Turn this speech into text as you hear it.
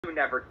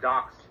never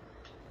doxed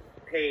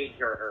Paige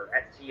or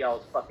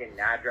STL's fucking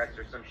address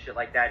or some shit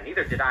like that.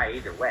 Neither did I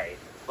either way.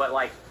 But,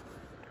 like,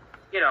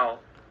 you know,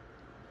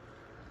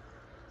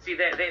 see,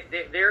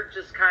 they're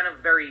just kind of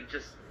very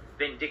just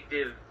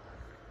vindictive,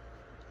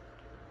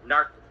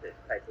 narcissist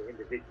type of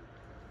individuals.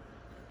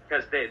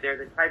 Because they're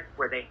the type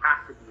where they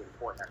have to be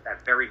important at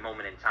that very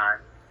moment in time,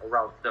 or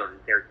else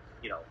they're,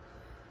 you know,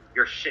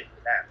 you're shit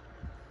to them.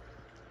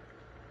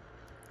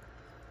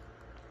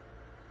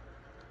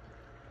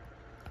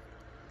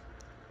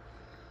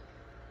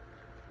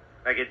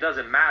 Like, it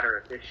doesn't matter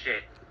if this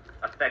shit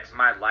affects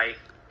my life.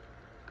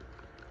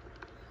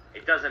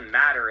 It doesn't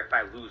matter if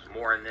I lose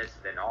more in this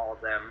than all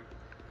of them.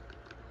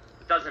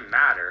 It doesn't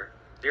matter.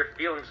 Their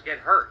feelings get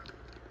hurt.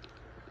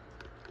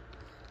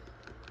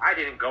 I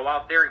didn't go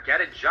out there and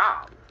get a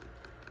job.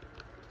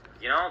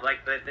 You know, like,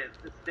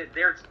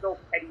 they're still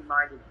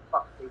petty-minded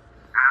fuckfaces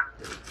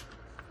after,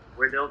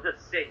 where they'll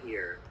just sit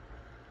here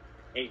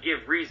and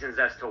give reasons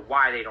as to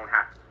why they don't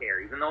have to care,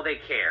 even though they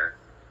care.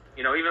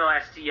 You know, even though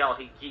STL,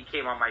 he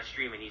came on my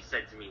stream and he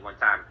said to me one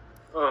time,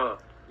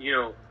 you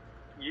know,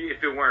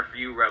 if it weren't for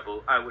you,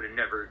 Rebel, I would have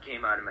never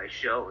came out of my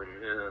show,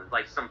 and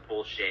like some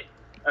bullshit.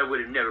 I would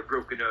have never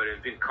broken out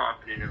and been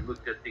confident and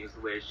looked at things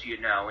the way I see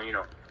it now. And, you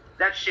know,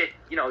 that shit,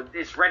 you know,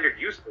 is rendered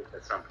useless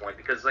at some point,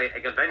 because like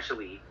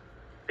eventually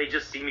they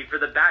just see me for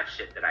the bad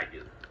shit that I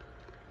do.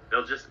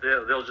 They'll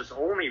just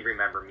only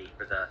remember me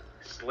for the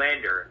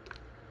slander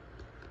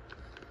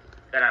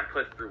that I'm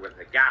put through, with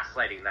the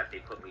gaslighting that they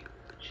put me through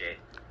and shit.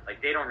 Like,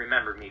 they don't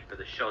remember me for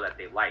the show that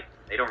they like.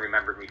 They don't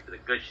remember me for the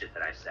good shit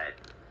that I said.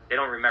 They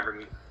don't remember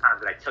me for the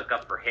times that I took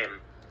up for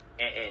him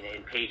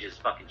and Paige's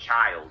fucking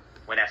child,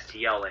 when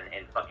STL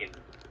and fucking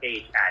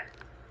Paige had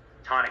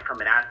Tonic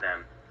coming at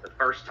them the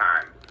first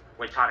time,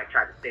 when Tonic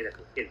tried to say that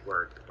the kids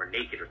were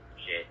naked or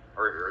some shit,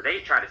 or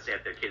they tried to say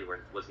that their kid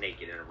was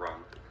naked in a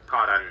room,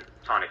 caught on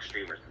Tonic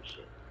stream or some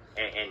shit.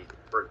 And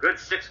for a good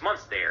 6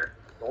 months there,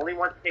 the only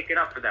ones picking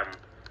up for them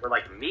were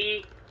like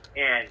me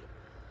and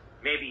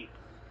maybe,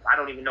 I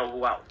don't even know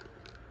who else.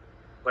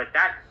 But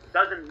that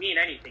doesn't mean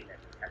anything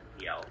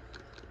to STL.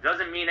 It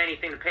doesn't mean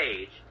anything to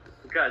Paige,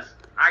 because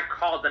I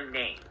called them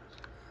names.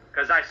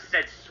 Because I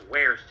said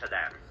swears to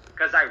them.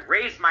 Because I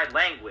raised my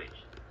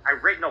language.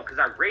 Because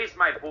I raised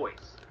my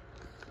voice.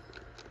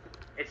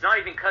 It's not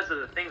even because of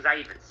the things I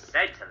even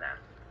said to them.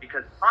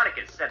 Because Tonic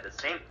has said the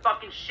same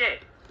fucking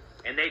shit.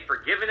 And they've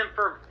forgiven him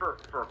for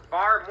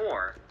far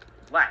more,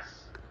 less.